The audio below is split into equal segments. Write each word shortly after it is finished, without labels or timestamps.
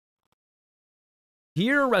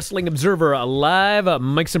Here, Wrestling Observer Live,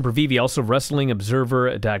 Mike Sempervive, also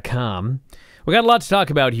WrestlingObserver.com. We got a lot to talk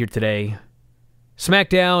about here today.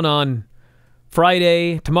 SmackDown on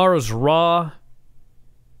Friday, tomorrow's Raw,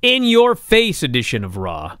 in-your-face edition of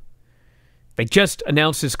Raw. They just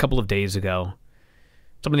announced this a couple of days ago.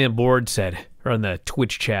 Somebody on the board said, or on the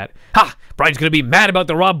Twitch chat, "Ha! Brian's going to be mad about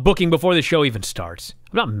the Raw booking before the show even starts."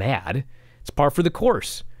 I'm not mad. It's par for the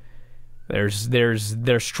course. There's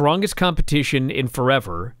their strongest competition in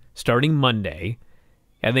forever, starting Monday,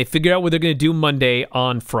 and they figure out what they're going to do Monday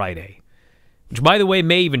on Friday. Which, by the way,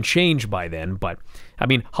 may even change by then, but, I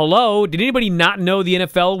mean, hello? Did anybody not know the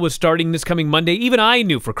NFL was starting this coming Monday? Even I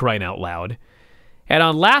knew, for crying out loud. And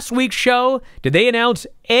on last week's show, did they announce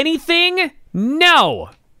anything?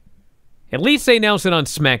 No! At least they announced it on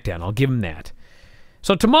SmackDown, I'll give them that.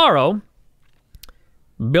 So tomorrow,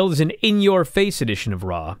 billed as an in-your-face edition of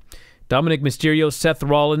Raw. Dominic Mysterio, Seth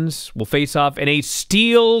Rollins will face off in a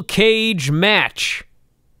steel cage match.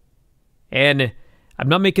 And I'm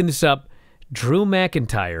not making this up. Drew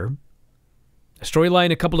McIntyre. A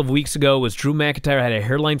storyline a couple of weeks ago was Drew McIntyre had a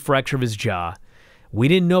hairline fracture of his jaw. We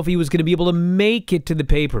didn't know if he was going to be able to make it to the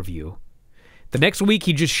pay-per-view. The next week,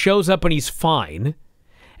 he just shows up and he's fine.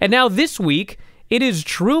 And now this week, it is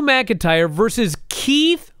Drew McIntyre versus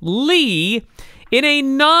Keith Lee in a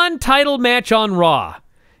non-title match on Raw.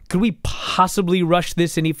 Could we possibly rush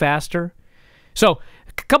this any faster? So,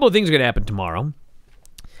 a couple of things are going to happen tomorrow.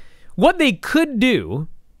 What they could do,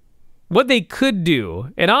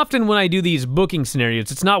 and often when I do these booking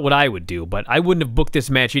scenarios, it's not what I would do, but I wouldn't have booked this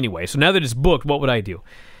match anyway. So now that it's booked, what would I do?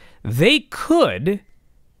 They could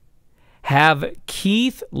have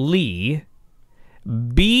Keith Lee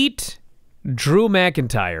beat Drew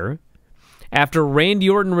McIntyre after Randy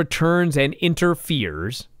Orton returns and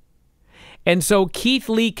interferes. And so Keith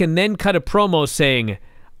Lee can then cut a promo saying,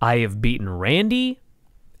 "I have beaten Randy,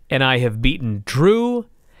 and I have beaten Drew,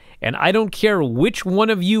 and I don't care which one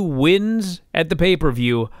of you wins at the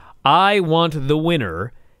pay-per-view, I want the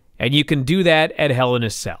winner, and you can do that at Hell in a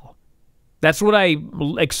Cell." That's what I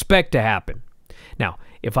expect to happen. Now,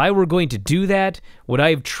 if I were going to do that, would I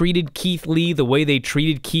have treated Keith Lee the way they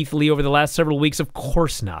treated Keith Lee over the last several weeks? Of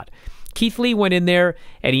course not. Keith Lee went in there,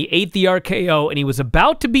 and he ate the RKO, and he was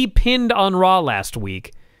about to be pinned on Raw last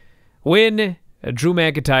week when Drew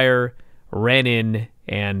McIntyre ran in,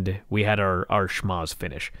 and we had our schmaz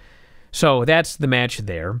finish. So that's the match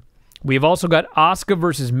there. We've also got Asuka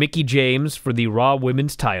versus Mickie James for the Raw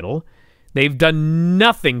Women's title. They've done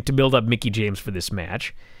nothing to build up Mickie James for this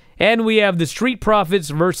match. And we have the Street Profits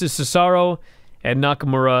versus Cesaro and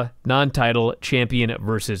Nakamura, non-title champion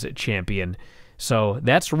versus champion. So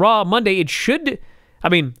that's Raw Monday. It should, I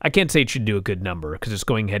mean, I can't say it should do a good number because it's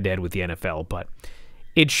going head-to-head with the NFL, but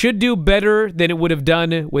it should do better than it would have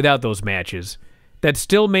done without those matches. That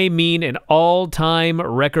still may mean an all-time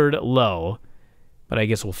record low, but I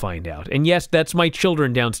guess we'll find out. And yes, that's my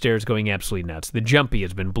children downstairs going absolutely nuts. The Jumpy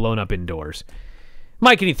has been blown up indoors.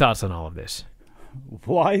 Mike, any thoughts on all of this?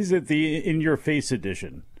 Why is it the in-your-face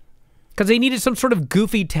edition? Because they needed some sort of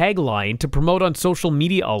goofy tagline to promote on social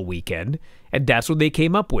media all weekend, and that's what they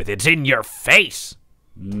came up with. It's in your face.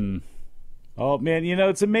 Oh, man, you know,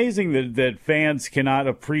 it's amazing that fans cannot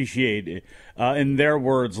appreciate, in their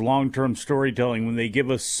words, long-term storytelling when they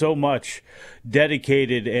give us so much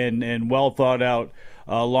dedicated and well-thought-out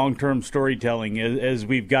long-term storytelling as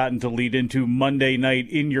we've gotten to lead into Monday night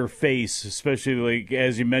in your face, especially, like,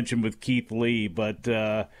 as you mentioned, with Keith Lee. But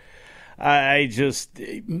I just,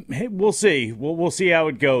 we'll see. We'll see how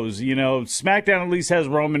it goes. You know, SmackDown at least has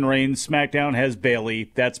Roman Reigns. SmackDown has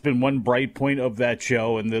Bayley. That's been one bright point of that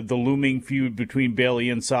show, and the looming feud between Bayley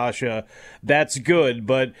and Sasha. That's good.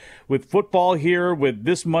 But with football here, with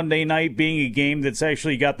this Monday night being a game that's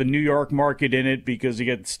actually got the New York market in it, because you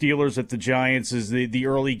got Steelers at the Giants is the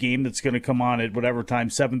early game that's going to come on at whatever time,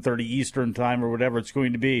 7:30 Eastern time or whatever it's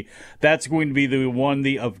going to be. That's going to be the one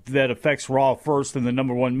that affects Raw first in the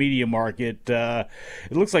number one media market. It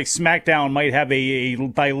looks like SmackDown might have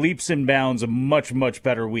by leaps and bounds a much, much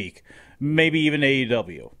better week. Maybe even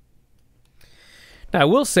AEW. Now, I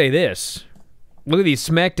will say this. Look at these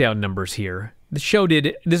SmackDown numbers here. The show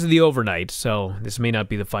did, this is the overnight, so this may not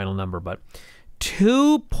be the final number, but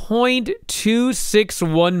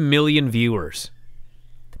 2.261 million viewers.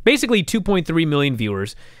 Basically 2.3 million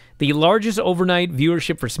viewers. The largest overnight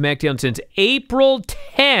viewership for SmackDown since April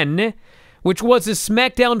 10, which was a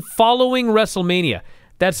SmackDown following WrestleMania.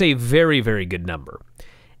 That's a very, very good number.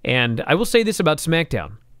 And I will say this about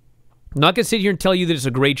SmackDown. I'm not going to sit here and tell you that it's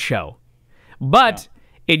a great show, but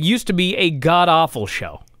it used to be a god-awful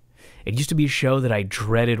show. It used to be a show that I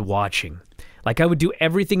dreaded watching. Like, I would do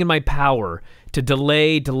everything in my power to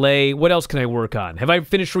delay. What else can I work on? Have I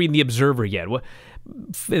finished reading The Observer yet?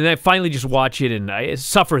 And I finally just watch it and I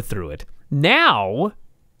suffer through it. Now,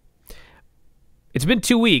 it's been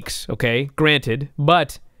 2 weeks, okay, granted,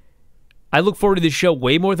 but I look forward to this show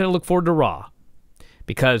way more than I look forward to Raw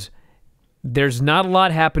because there's not a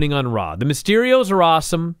lot happening on Raw. The Mysterios are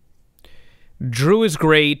awesome. Drew is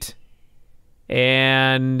great.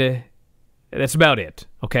 And that's about it,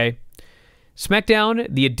 okay? SmackDown,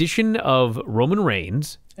 the addition of Roman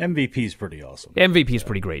Reigns. MVP's pretty awesome. MVP's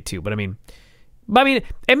pretty great, too. But I mean,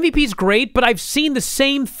 MVP's great, but I've seen the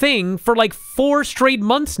same thing for like 4 straight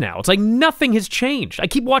months now. It's like nothing has changed. I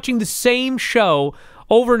keep watching the same show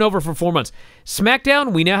over and over for 4 months.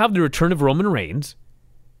 SmackDown, we now have the return of Roman Reigns,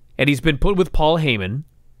 and he's been put with Paul Heyman,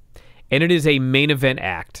 and it is a main event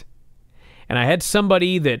act. And I had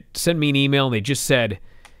somebody that sent me an email, and they just said,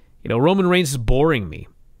 Roman Reigns is boring me.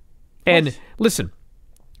 And listen,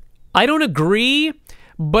 I don't agree,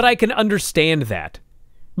 but I can understand that.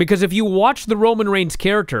 Because if you watch the Roman Reigns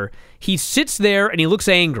character, he sits there and he looks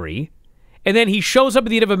angry, and then he shows up at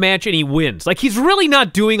the end of a match and he wins. Like, he's really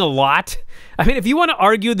not doing a lot. I mean, if you want to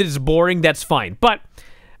argue that it's boring, that's fine. But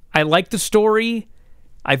I like the story.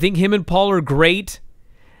 I think him and Paul are great.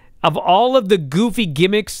 Of all of the goofy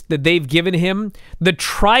gimmicks that they've given him, the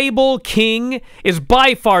Tribal King is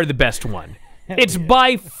by far the best one. It's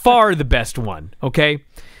by far the best one, okay?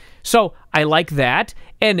 So I like that,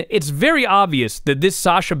 and it's very obvious that this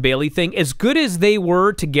Sasha Bailey thing, as good as they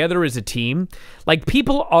were together as a team, like,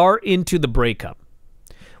 people are into the breakup.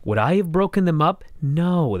 Would I have broken them up?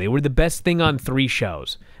 No, they were the best thing on 3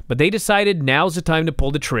 shows. But they decided now's the time to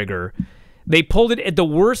pull the trigger. They pulled it at the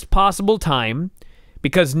worst possible time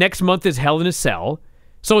because next month is Hell in a Cell.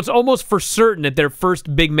 So it's almost for certain that their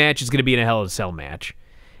first big match is going to be in a Hell in a Cell match.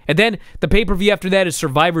 And then the pay-per-view after that is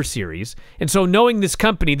Survivor Series. And so knowing this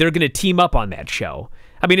company, they're going to team up on that show.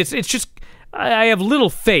 I mean, it's just, I have little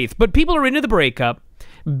faith. But people are into the breakup.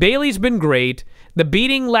 Bayley's been great. The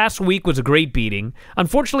beating last week was a great beating.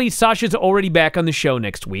 Unfortunately, Sasha's already back on the show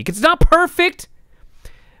next week. It's not perfect,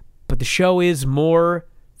 but the show is more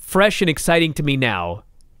fresh and exciting to me now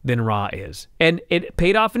than Raw is. And it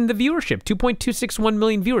paid off in the viewership. 2.261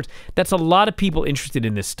 million viewers. That's a lot of people interested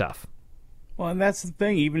in this stuff. Well, and that's the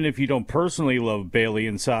thing. Even if you don't personally love Bayley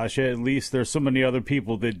and Sasha, at least there's so many other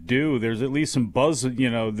people that do. There's at least some buzz,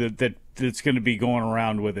 that's going to be going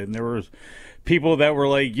around with it. And there were people that were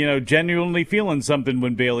like, genuinely feeling something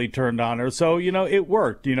when Bayley turned on her. So, it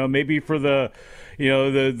worked. Maybe for the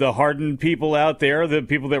hardened people out there, the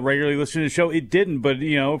people that regularly listen to the show, it didn't. But,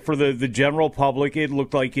 for the general public, it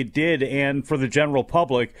looked like it did. And for the general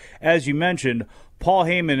public, as you mentioned, Paul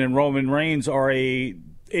Heyman and Roman Reigns are a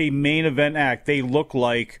main event act. They look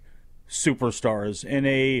like superstars. In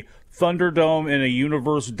a Thunderdome, in a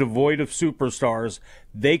universe devoid of superstars,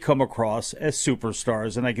 they come across as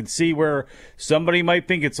superstars. And I can see where somebody might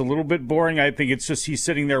think it's a little bit boring. I think it's just he's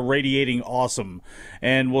sitting there radiating awesome.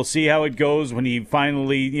 And we'll see how it goes when he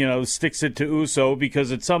finally, sticks it to Uso,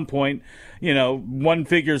 because at some point, one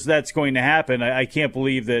figures that's going to happen. I can't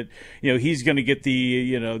believe that, he's going to get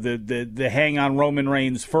the hang on Roman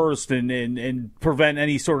Reigns first and prevent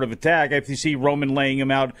any sort of attack. I have to see Roman laying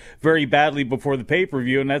him out very badly before the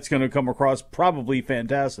pay-per-view, and that's going to come across probably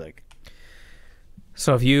fantastic.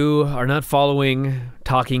 So if you are not following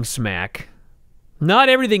Talking Smack, not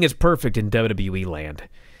everything is perfect in WWE land.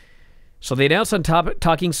 So they announced on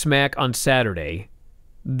Talking Smack on Saturday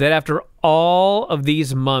that after all of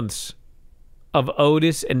these months of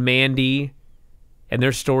Otis and Mandy and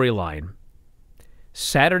their storyline,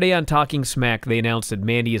 Saturday on Talking Smack, they announced that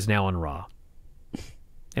Mandy is now on Raw.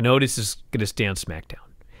 And Otis is going to stay on SmackDown.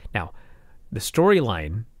 Now, the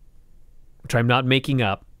storyline, which I'm not making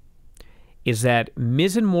up, is that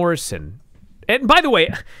Miz and Morrison, and by the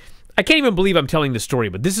way, I can't even believe I'm telling this story,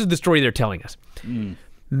 but this is the story they're telling us.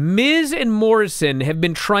 Miz and Morrison have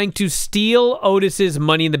been trying to steal Otis's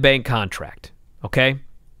Money in the Bank contract, okay?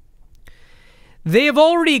 They have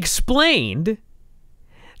already explained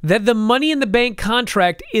that the Money in the Bank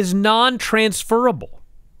contract is non-transferable.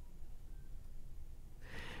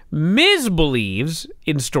 Miz believes,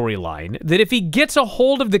 in storyline, that if he gets a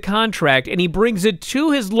hold of the contract and he brings it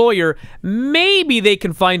to his lawyer, maybe they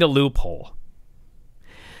can find a loophole.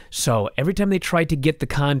 So every time they try to get the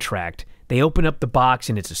contract, they open up the box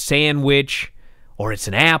and it's a sandwich or it's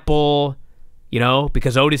an apple,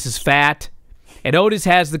 because Otis is fat. And Otis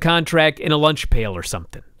has the contract in a lunch pail or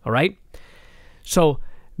something, all right? So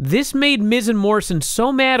this made Miz and Morrison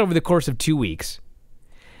so mad over the course of 2 weeks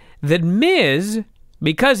that Miz,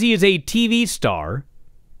 because he is a TV star,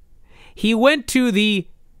 he went to the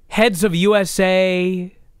heads of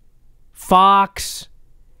USA, Fox.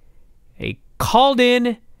 He called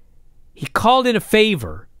in a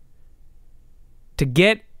favor to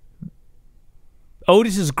get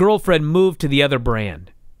Otis's girlfriend moved to the other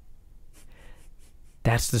brand.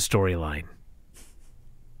 That's the storyline.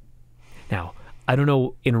 Now, I don't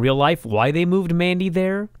know in real life why they moved Mandy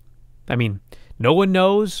there. I mean, no one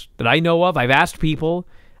knows that I know of. I've asked people.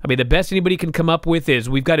 I mean, the best anybody can come up with is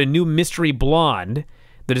we've got a new mystery blonde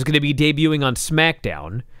that is going to be debuting on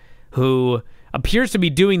SmackDown who appears to be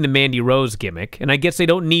doing the Mandy Rose gimmick. And I guess they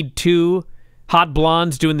don't need two hot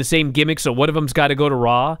blondes doing the same gimmick, so one of them's got to go to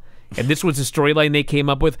Raw. And this was the storyline they came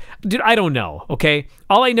up with. Dude, I don't know, okay?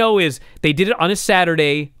 All I know is they did it on a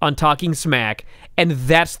Saturday on Talking Smack, and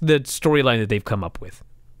that's the storyline that they've come up with.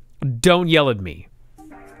 Don't yell at me.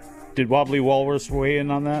 Did Wobbly Walrus weigh in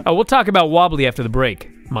on that? Oh, we'll talk about Wobbly after the break,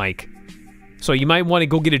 Mike. So you might want to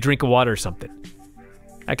go get a drink of water or something.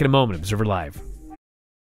 Back in a moment, Observer Live.